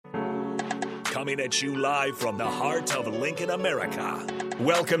coming at you live from the heart of Lincoln, America.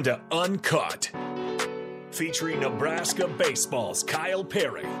 Welcome to Uncut, featuring Nebraska baseball's Kyle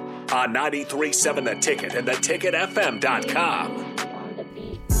Perry on 93.7 The Ticket and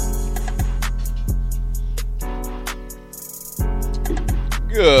theticketfm.com.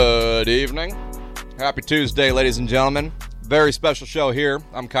 Good evening. Happy Tuesday, ladies and gentlemen. Very special show here.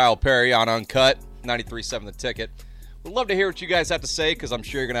 I'm Kyle Perry on Uncut, 93.7 The Ticket. We'd love to hear what you guys have to say because I'm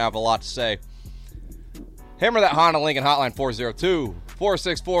sure you're going to have a lot to say. Hammer that Honda Lincoln hotline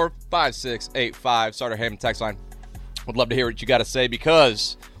 402-464-5685. Starter Hammond text line. Would love to hear what you got to say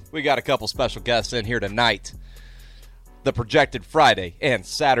because we got a couple special guests in here tonight. The projected Friday and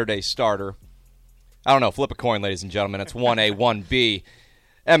Saturday starter. I don't know. Flip a coin, ladies and gentlemen. It's 1A, 1B.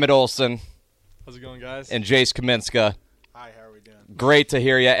 Emmett Olson. How's it going, guys? And Jace Kaminska. Hi, how are we doing? Great to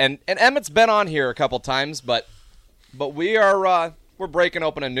hear you. And Emmett's been on here a couple times, but we're breaking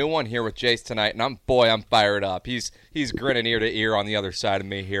open a new one here with Jace tonight, and I'm fired up. He's grinning ear to ear on the other side of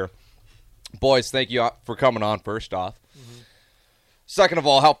me here. Boys, thank you for coming on. First off, Second of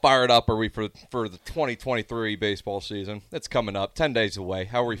all, how fired up are we for the 2023 baseball season? It's coming up, 10 days away.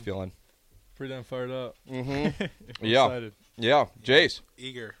 How are we feeling? Pretty damn fired up. Mm-hmm. Yeah. Excited. Yeah, Jace.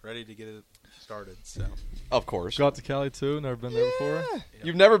 Eager, ready to get it started. So, of course. Go out to Cali too. Never been there before. Yeah.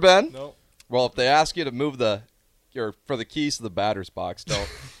 You've never been? Nope. Well, if they ask you to move for the keys to the batter's box,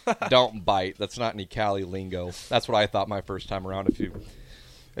 don't bite. That's not any Cali lingo. That's what I thought my first time around.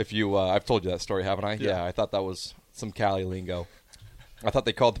 If you I've told you that story, haven't I? Yeah, I thought that was some Cali lingo. I thought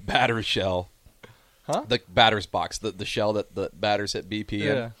they called the batter's shell. Huh? The batter's box, the shell that the batters hit BP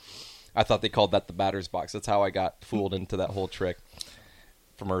in. Yeah. I thought they called that the batter's box. That's how I got fooled into that whole trick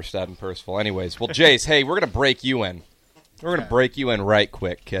from Erstad and Percival. Anyways, well, Jace, hey, we're going to break you in. We're going to break you in right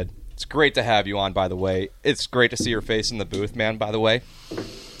quick, kid. It's great to have you on, by the way. It's great to see your face in the booth, man, by the way.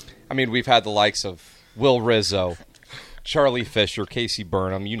 I mean, we've had the likes of Will Rizzo, Charlie Fisher, Casey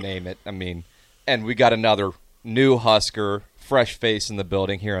Burnham, you name it. I mean, and we got another new Husker, fresh face in the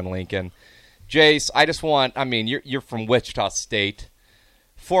building here in Lincoln. Jace, you're from Wichita State.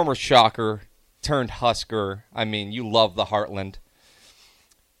 Former Shocker turned Husker. I mean, you love the Heartland.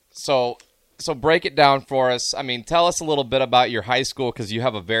 So break it down for us. I mean, tell us a little bit about your high school because you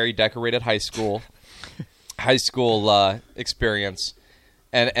have a very decorated high school experience,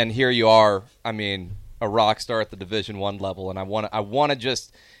 and here you are. I mean, a rock star at the Division I level, and I want to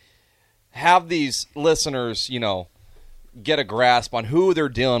just have these listeners, get a grasp on who they're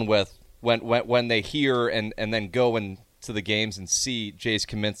dealing with when they hear and then go into the games and see Jace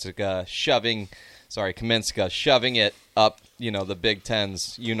Kaminska shoving it up, the Big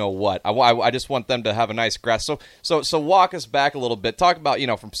Ten's, what. I just want them to have a nice grasp. So walk us back a little bit. Talk about,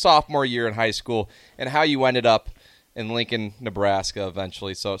 from sophomore year in high school and how you ended up in Lincoln, Nebraska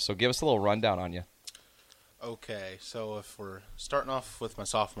eventually. So give us a little rundown on you. okay, so if we're starting off with my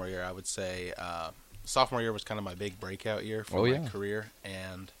sophomore year, I would say sophomore year was kind of my big breakout year for my career.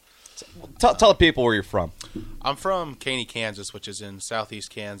 And tell the people where you're from. I'm from Caney, Kansas, which is in southeast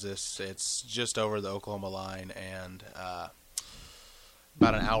Kansas. It's just over the Oklahoma line and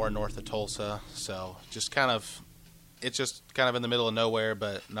about an hour north of Tulsa. So it's just kind of in the middle of nowhere,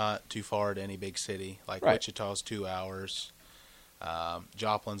 but not too far to any big city. Like right. Wichita's 2 hours,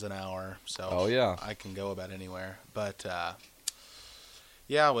 Joplin's an hour. So I can go about anywhere. But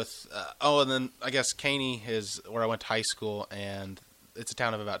and then I guess Caney is where I went to high school, and it's a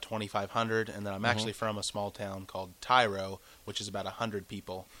town of about 2,500, and then I'm actually from a small town called Tyro, which is about 100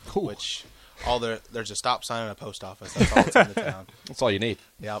 people. Ooh. Which there's a stop sign and a post office. That's all that's in the town. That's all you need.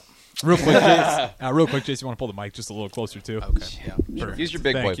 Yep. Real quick, Jace, you want to pull the mic just a little closer too? Okay. Yeah. Sure. Use your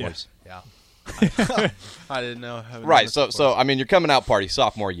big boy voice. Yeah. I didn't know. Right. So I mean, you're coming out party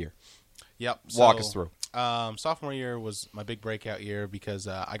sophomore year. Yep. Walk us through. Sophomore year was my big breakout year because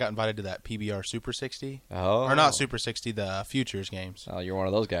I got invited to that PBR Super 60. Oh. Or not Super 60, the Futures games. Oh, you're one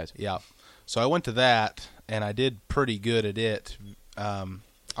of those guys. Yeah. So I went to that, and I did pretty good at it.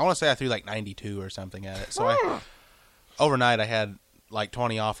 I want to say I threw like 92 or something at it. So overnight I had like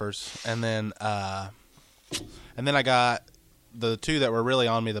 20 offers, and then I got the two that were really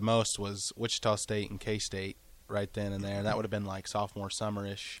on me the most was Wichita State and K-State right then and there. And that would have been like sophomore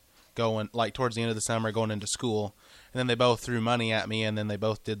summer-ish. Going like towards the end of the summer, going into school, and then they both threw money at me, and then they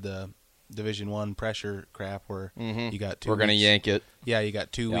both did the Division I pressure crap where you got 2 we're weeks. gonna yank it. Yeah, you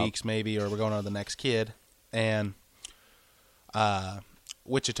got 2 weeks maybe, or we're going on to the next kid. And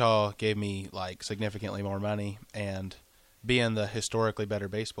Wichita gave me like significantly more money, and being the historically better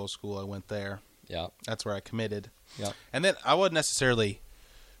baseball school, I went there. Yeah, that's where I committed. Yeah, and then I wasn't necessarily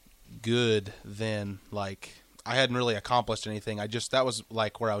good then, like. I hadn't really accomplished anything. That was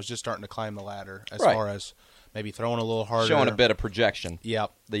like where I was just starting to climb the ladder as Right. far as maybe throwing a little harder. Showing a bit of projection.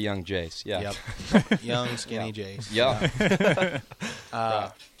 Yep. The young Jace. Yeah. Yep. Young, skinny Jace. Yeah.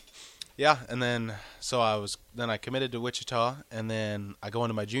 Yeah, and then so I committed to Wichita, and then I go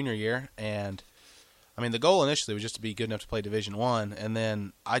into my junior year, and I mean the goal initially was just to be good enough to play Division I, and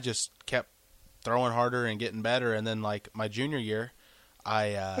then I just kept throwing harder and getting better, and then like my junior year,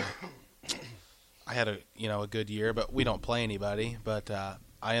 I had a good year, but we don't play anybody, but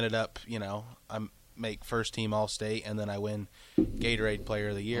I ended up I make first team All-State, and then I win Gatorade Player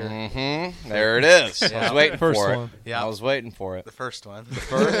of the Year. Mm-hmm. There it is. I was waiting First for one. it. Yeah. I was waiting for it. The first one.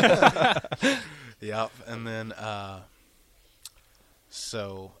 Yep. And then,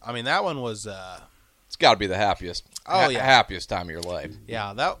 so, I mean, that one was, It's got to be the happiest. Oh, yeah. Happiest time of your life.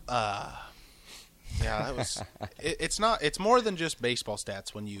 yeah, that was, it's more than just baseball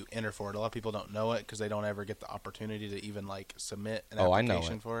stats when you enter for it. A lot of people don't know it because they don't ever get the opportunity to even, like, submit an Oh, I know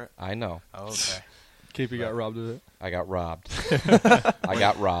application it. for it. I know. Oh, okay. KP got robbed of it. I got robbed. I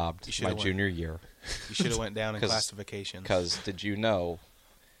got robbed You my should've went. junior year. You should have went down in 'Cause- classifications. Because did you know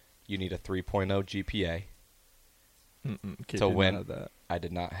you need a 3.0 GPA KP to didn't win? have that. I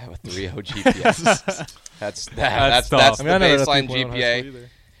did not have a 3.0 GPA. That's tough. the I mean, I never had a baseline 3.0 in high GPA. school either.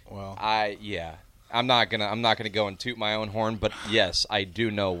 Well, I'm not gonna go and toot my own horn, but yes, I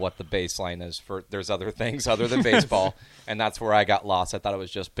do know what the baseline is for. There's other things other than baseball, and that's where I got lost. I thought it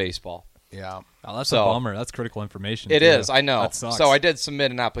was just baseball. yeah. Oh, that's So- a bummer. That's critical information. It too. is, I know. That sucks. So I did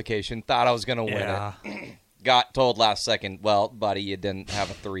submit an application, thought I was gonna win Yeah. it. Got told last second, well, buddy, you didn't have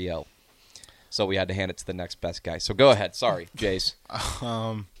a 3.0. So we had to hand it to the next best guy. So go ahead. Sorry, Jace.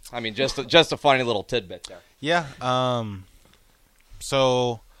 I mean, just a funny little tidbit there. Yeah.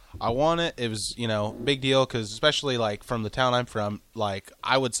 So I won it. It was, big deal because especially like from the town I'm from, like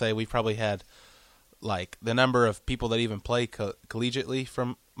I would say we probably had like the number of people that even play collegiately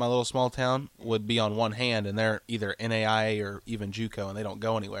from my little small town would be on one hand, and they're either NAI or even JUCO, and they don't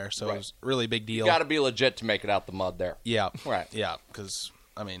go anywhere. So Right. it was a really big deal. You got to be legit to make it out the mud there. Yeah. Right. Yeah, because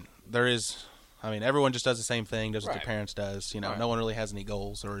everyone just does the same thing, does what Right. their parents does. Right. No one really has any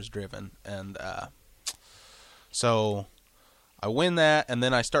goals or is driven, and so I win that, and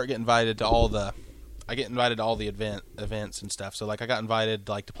then I start getting invited to all the events and stuff. So like I got invited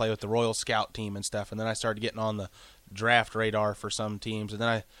like to play with the Royal Scout team and stuff, and then I started getting on the draft radar for some teams, and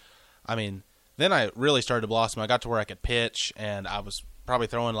then I really started to blossom. I got to where I could pitch, and I was probably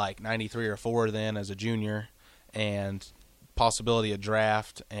throwing like 93 or 4 then as a junior, and possibility of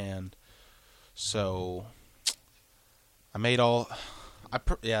draft, and so I made all.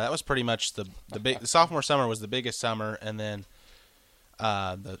 That was pretty much the sophomore summer was the biggest summer, and then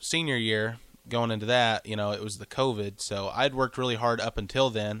the senior year going into that, it was the COVID, so I'd worked really hard up until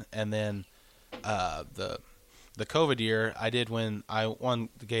then, and then the COVID year I won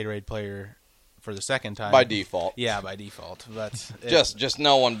the Gatorade Player for the second time By default. Yeah, by default, but Just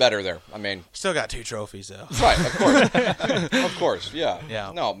no one better there. I mean, still got 2 trophies though. right, of course. Of course, yeah.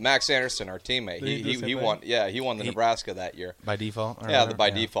 Yeah. No, Max Anderson, our teammate, Did he do the same he thing? won. Yeah, he won the Nebraska that year. By default? Or Yeah, whatever?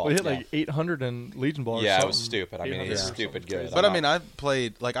 by default. Well, he hit yeah. like 800 in Legion Ball. Or Yeah, it something. was stupid. I mean, 800 he's or something stupid good. crazy. But I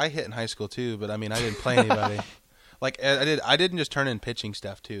played, like I hit in high school too, but I didn't play anybody. Like I didn't just turn in pitching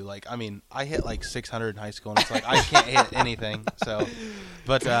stuff too. Like I hit like 600 in high school, and it's like I can't hit anything. So,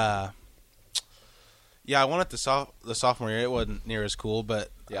 but yeah, I won it the sophomore year. It wasn't near as cool, but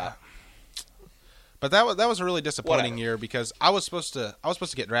Yeah. But that was a really disappointing Whatever. year because I was supposed to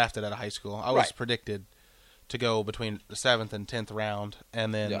get drafted out of high school. I was Right. predicted to go between the 7th and 10th round,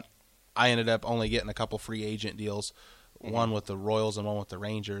 and then Yeah. I ended up only getting a couple free agent deals, Mm-hmm. one with the Royals and one with the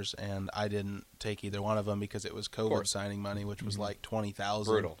Rangers, and I didn't take either one of them because it was COVID course. signing money, which was like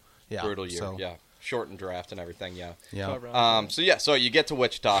 20,000. Brutal. Yeah, Brutal year. so- Yeah. Shortened draft and everything. Yeah. Yeah. 5 rounds. So you get to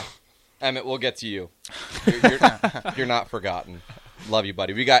Wichita. Emmett, we'll get to you. You're not forgotten. Love you,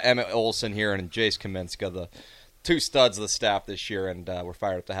 buddy. We got Emmett Olson here and Jace Kaminska, the 2 studs of the staff this year, and we're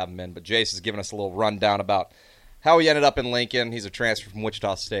fired up to have them in. But Jace has given us a little rundown about how he ended up in Lincoln. He's a transfer from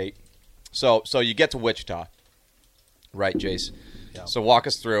Wichita State. So you get to Wichita, right, Jace? Yeah. So walk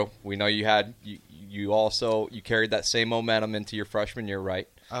us through. We know you had you also carried that same momentum into your freshman year, right?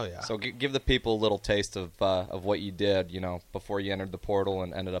 Oh yeah. So give the people a little taste of what you did, before you entered the portal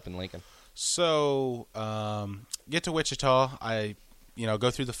and ended up in Lincoln. So, get to Wichita. I,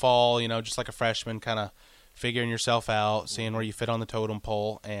 go through the fall, just like a freshman, kind of figuring yourself out, seeing where you fit on the totem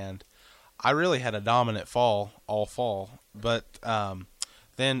pole. And I really had a dominant fall all fall. But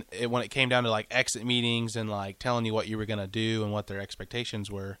then when it came down to like exit meetings and like telling you what you were going to do and what their expectations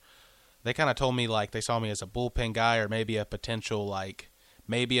were, they kind of told me like they saw me as a bullpen guy or maybe a potential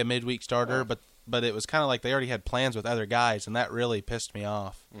maybe a midweek starter. But but it was kind of like they already had plans with other guys, and that really pissed me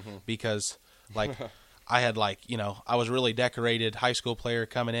off because, like, I had, like, I was really decorated high school player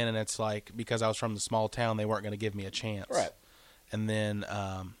coming in, and it's like because I was from the small town, they weren't going to give me a chance. Right. And then,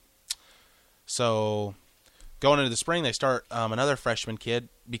 so going into the spring, they start another freshman kid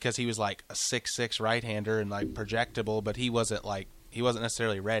because he was like a 6'6" right-hander and like projectable, but he wasn't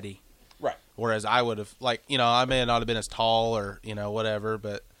necessarily ready. Right. Whereas I would have, like, I may not have been as tall or, whatever,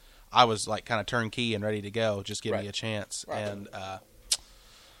 but I was like kind of turnkey and ready to go. Just give me a chance. Right. And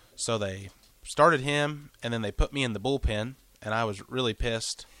so they started him, and then they put me in the bullpen, and I was really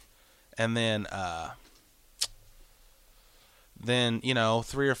pissed. And then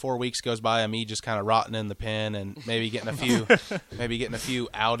 3 or 4 weeks goes by of me just kind of rotting in the pen and maybe getting a few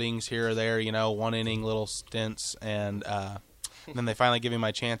outings here or there, 1 inning little stints, and then they finally give me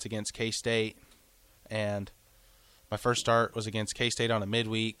my chance against K-State, and my first start was against K-State on a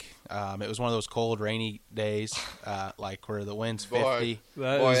midweek. It was one of those cold, rainy days, like where the wind's 50.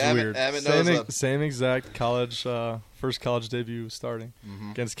 That Boy, is Emmett weird. knows Same exact college, first college debut starting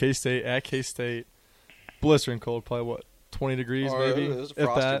against K-State at K-State, blistering cold, probably what 20 degrees maybe. It was a if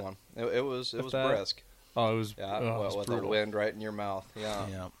frosty that. one. It was that. brisk. Oh, it was. Yeah, it was with the brutal. wind right in your mouth. Yeah.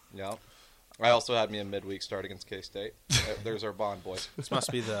 Yeah. Yeah. I also had me a midweek start against K-State. There's our bond, boys. This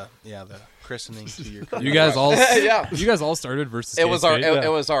must be the christening to your career. You guys all Yeah. You guys all started versus It was our. K-State?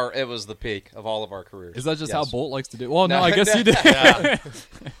 It was the peak of all of our careers. Is that just Yes. how Bolt likes to do? Well, no, No, I guess he did.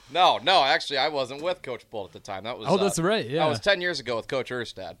 No, actually, I wasn't with Coach Bull at the time. That was. Oh, that's right. Yeah, That was 10 years ago with Coach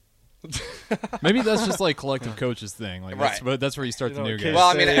Erstad. maybe that's just like collective coaches thing. Like, Right. But that's where you start the new guys. Well,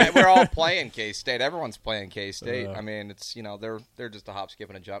 I mean, we're all playing K-State. Everyone's playing K-State. Yeah. I mean, it's they're just a hop, skip,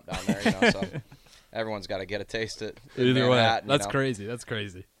 and a jump down there. So everyone's got to get a taste it. Either way, Manhattan, that's crazy. That's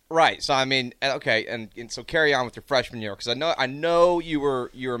crazy. Right. So I mean, okay, and so carry on with your freshman year because I know you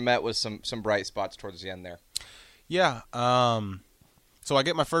were met with some bright spots towards the end there. Yeah. So I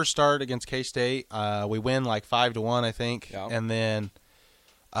get my first start against K-State. We win like 5-1, I think. Yeah. And then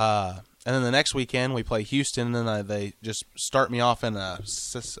the next weekend we play Houston, and then they just start me off in the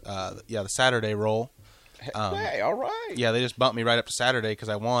Saturday roll. Hey, all right. Yeah, they just bumped me right up to Saturday because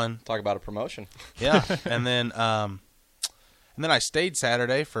I won. Talk about a promotion. Yeah, and then I stayed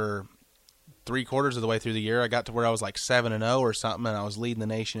Saturday for 3/4 of the way through the year. I got to where I was like 7-0 or something, and I was leading the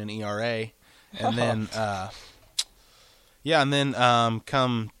nation in ERA. And then,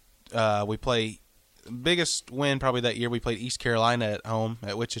 we play biggest win probably that year. We played East Carolina at home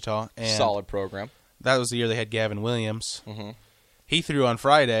at Wichita, and Solid program. that was the year they had Gavin Williams. Mm-hmm. He threw on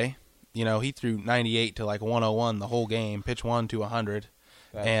Friday. He threw 98 to like 101 the whole game, pitch 1 to 100.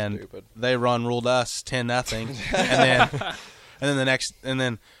 That's and stupid. they ruled us 10-0, and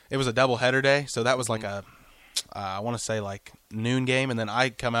then it was a doubleheader day, so that was like I want to say like noon game, and then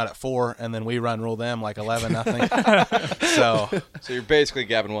I come out at 4, and then we rule them like 11-0. So you're basically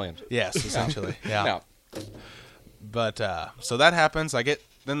Gavin Williams. Yes, essentially, yeah. No. But so that happens.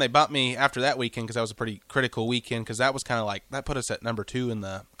 Then they bumped me after that weekend because that was a pretty critical weekend because that was kind of like that put us at number 2 in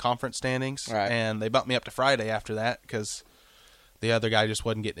the conference standings, Right. and they bumped me up to Friday after that because the other guy just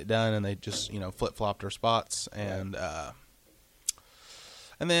wasn't getting it done, and they just flip-flopped our spots. And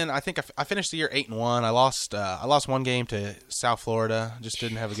and then I think I finished the year 8-1. I lost one game to South Florida. Just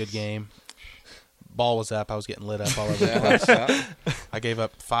didn't have a good game. Ball was up. I was getting lit up all over the place. Yeah. I gave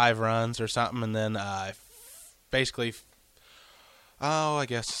up 5 runs or something, and then I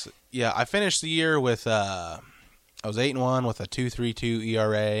finished the year with I was 8-1 with a 2.32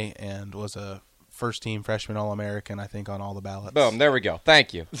 ERA and was a first-team freshman All-American, I think, on all the ballots. Boom. There we go.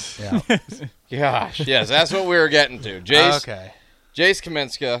 Thank you. Yeah. Gosh. Yes, that's what we were getting to. Jace. Okay. Jace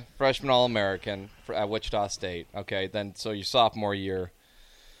Kaminska, freshman All-American at Wichita State. Okay, then so your sophomore year,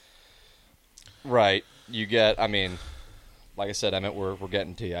 right? You get. I mean, like I said, Emmett, we're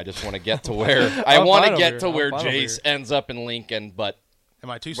getting to you. I just want to get to where I I'm want fine to over get here. to I'm where fine over Jace here. ends up in Lincoln, but Am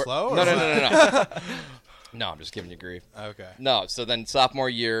I too slow? or no. what? No, I'm just giving you grief. Okay. No, so then sophomore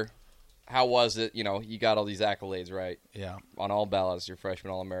year, how was it? You got all these accolades, right? Yeah. On all ballots, you're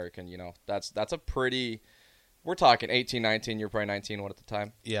freshman All-American. That's a pretty. We're talking 18, 19. You're probably 19 at the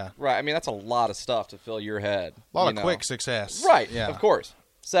time. Yeah. Right. I mean, that's a lot of stuff to fill your head. A lot of quick success. Right. Yeah. Of course.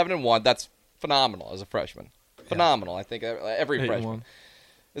 7-1. That's phenomenal as a freshman. Phenomenal. I think every 8-1. freshman.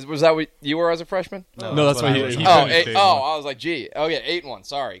 Was that what you were as a freshman? No, that's what I he was. he Oh, finished 8-1. I was like, gee. Oh yeah, 8-1.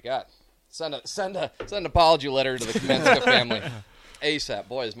 Sorry, God. Send an apology letter to the Kaminska family ASAP.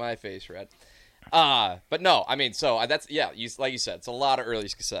 Boy, is my face red. But no, I mean, so that's like you said, it's a lot of early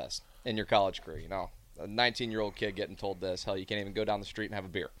success in your college career. A 19-year-old kid getting told this, hell, you can't even go down the street and have a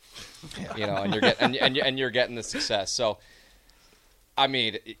beer. And you're getting and you're getting the success. So, I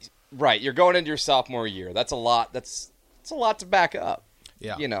mean, Right, you're going into your sophomore year. That's a lot. That's a lot to back up.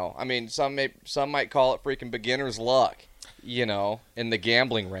 Yeah. You know, I mean, some might call it freaking beginner's luck, you know, in the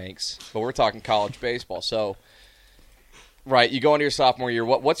gambling ranks. But we're talking college baseball. So, right, you go into your sophomore year.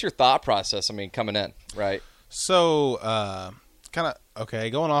 What's your thought process? I mean, coming in, right? So,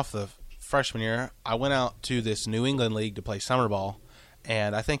 going off the freshman year, I went out to this New England league to play summer ball,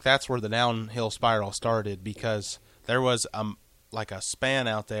 and I think that's where the downhill spiral started because there was like a span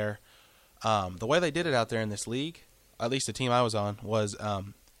out there. The way they did it out there in this league, at least the team I was on, was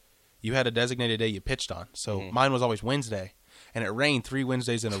you had a designated day you pitched on. So mine was always Wednesday, and it rained 3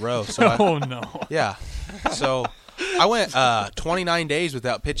 Wednesdays in a row. So Oh no. yeah. So I went 29 days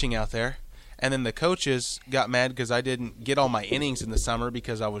without pitching out there. And then the coaches got mad because I didn't get all my innings in the summer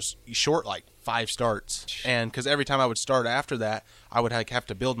because I was short like 5 starts. And because every time I would start after that, I would have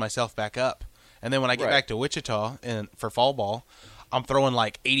to build myself back up. And then when I get back to Wichita for fall ball, I'm throwing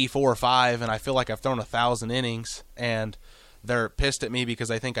like 84 or 5, and I feel like I've thrown 1,000 innings. And they're pissed at me because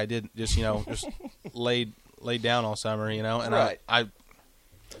they think I did just laid down all summer, And I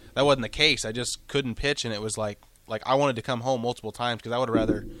that wasn't the case. I just couldn't pitch, and it was like I wanted to come home multiple times because I would have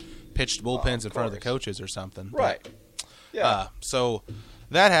rather pitched bullpens in front of the coaches or something. Right. Yeah. So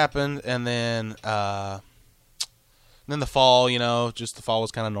that happened, and then the fall, just the fall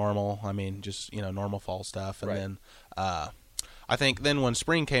was kind of normal. I mean, just normal fall stuff, and then I think then when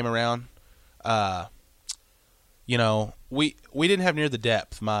spring came around, we didn't have near the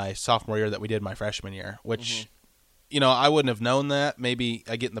depth my sophomore year that we did my freshman year, which I wouldn't have known that. Maybe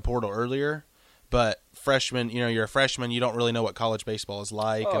I get in the portal earlier. But freshman, you're a freshman, you don't really know what college baseball is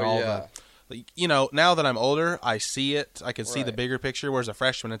like and all the now that I'm older, I see it. I can see the bigger picture. Whereas a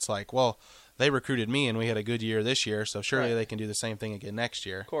freshman, it's like, well, they recruited me and we had a good year this year, so surely they can do the same thing again next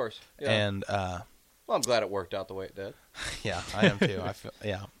year. Of course. Yeah. And well, I'm glad it worked out the way it did. Yeah, I am too. I feel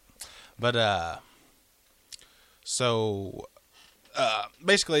But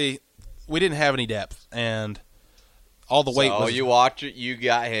basically we didn't have any depth, and all the weight was. You watch it. You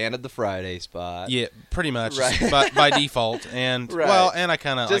got handed the Friday spot. Yeah, pretty much, by default, and well, and I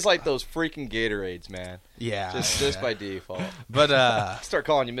kind of just like those freaking Gatorades, man. Yeah, just by default. But start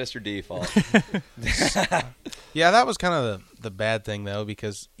calling you Mr. Default. Yeah, that was kind of the bad thing though,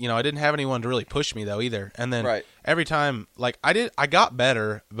 because I didn't have anyone to really push me though either, and then every time I got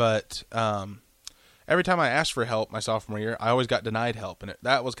better, but every time I asked for help my sophomore year, I always got denied help, and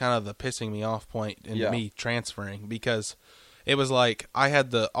that was kind of the pissing me off point into me transferring, because it was like I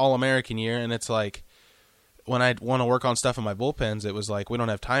had the All-American year, and it's like when I want to work on stuff in my bullpens, it was like, we don't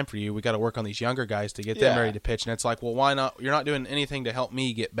have time for you. We got to work on these younger guys to get them ready to pitch, and it's like, well, why not? You're not doing anything to help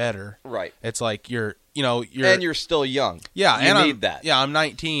me get better. Right. It's like you're and you're still young. Yeah, you and need that. Yeah, I'm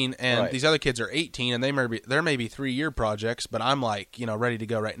 19, and these other kids are 18, and they're maybe 3-year projects, but I'm like ready to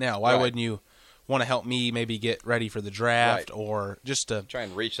go right now. Why wouldn't you want to help me maybe get ready for the draft or just to try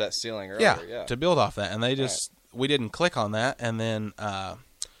and reach that ceiling earlier, to build off that? And they just we didn't click on that, and then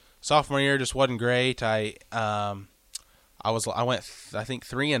sophomore year just wasn't great. I went I think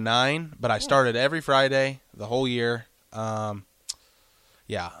 3-9, but I started every Friday the whole year.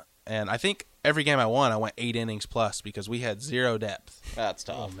 And I think every game I won, I went 8 innings plus because we had 0 depth. That's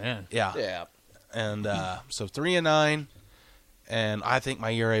tough. Oh man. Yeah. And so 3-9. And I think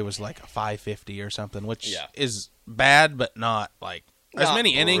my ERA was like a 5.50 or something, which is bad, but not like as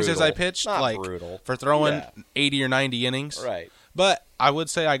many innings as I pitched, for throwing 80 or 90 innings. Right. But I would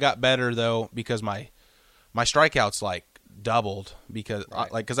say I got better though because my strikeouts doubled because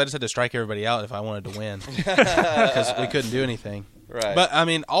I just had to strike everybody out if I wanted to win because we couldn't do anything. Right. But I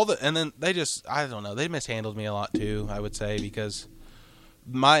mean and then they just I don't know, they mishandled me a lot too, I would say, because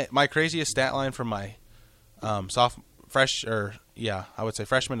my craziest stat line from my I would say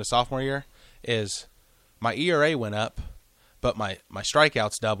freshman to sophomore year is my ERA went up, but my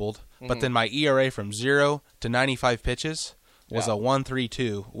strikeouts doubled. But then my ERA from 0 to 95 pitches was a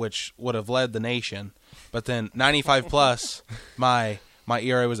 1.32, which would have led the nation. But then 95 plus, my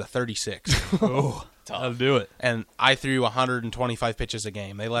ERA was a 36. Oh, that'll do it. And I threw 125 pitches a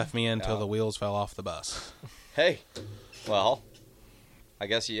game. They left me in until the wheels fell off the bus. Hey, well, I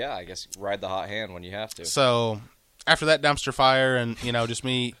guess ride the hot hand when you have to. So after that dumpster fire and, just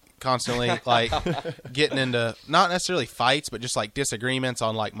me constantly, getting into not necessarily fights, but just, disagreements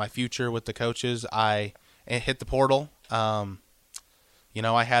on, my future with the coaches, I hit the portal. I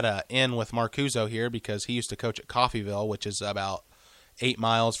had a in with Marcuso here because he used to coach at Coffeyville, which is about 8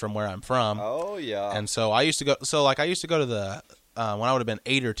 miles from where I'm from. Oh, yeah. And so I used to go to the when I would have been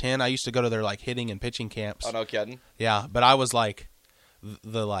 8 or 10, I used to go to their, hitting and pitching camps. Oh, no kidding? Yeah, but I was,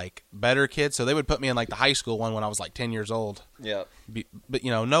 the like better kids. So they would put me in like the high school one when I was like 10 years old. Yeah. But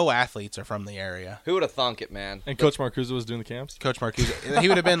no athletes are from the area. Who would have thunk it, man? And Coach Marcuzzo was doing the camps. Coach Marcuse, he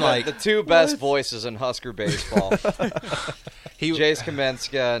would have been like The two best voices in Husker baseball. Jace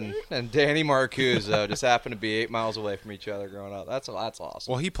Kamenska and Danny Marcuzzo just happened to be 8 miles away from each other growing up. That's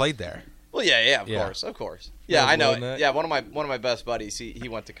awesome. Well, he played there. Well, yeah, of course. Yeah, I know. That. Yeah, one of my best buddies. He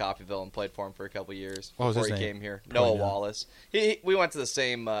went to Coffeyville and played for him for a couple years What was before his he name? came here. Probably Noah not. Wallace. We went to the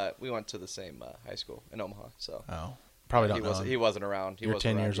same high school in Omaha. So Oh, probably don't he know. wasn't. He wasn't around. You're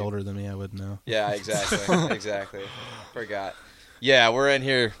 10 years older than me. I wouldn't know. Yeah, exactly. Forgot. Yeah, we're in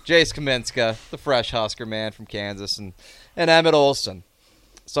here. Jace Kamenska, the fresh Husker man from Kansas, and Emmett Olson.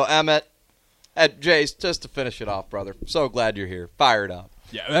 So Emmett, Jace, just to finish it off, brother. So glad you're here. Fired up.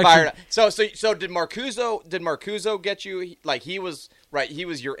 Yeah, actually, Fired up. So did Marcuzzo get you? Like he was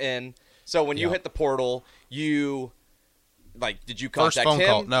your in. So when you Yeah. hit the portal, did you contact First phone him?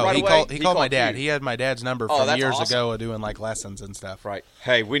 call. No, right he away? called. He called my dad. you. He had my dad's number Oh, from that's years awesome. ago, doing like lessons and stuff. Right.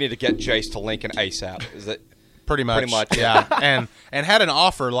 Hey, we need to get Jace to Lincoln ASAP. Is it? Pretty much. Yeah. and had an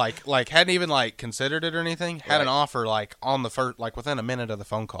offer like hadn't even like considered it or anything. Had Right. an offer like on the first within a minute of the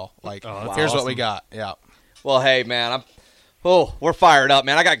phone call. Like that's here's what we awesome. got. Yeah. Well, hey, man, we're fired up,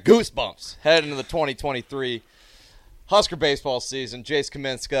 man. I got goosebumps heading into the 2023 Husker baseball season. Jace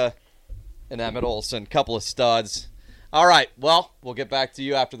Kamenska and Emmett Olson, couple of studs. All right, well, we'll get back to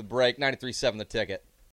you after the break. 93.7 The Ticket.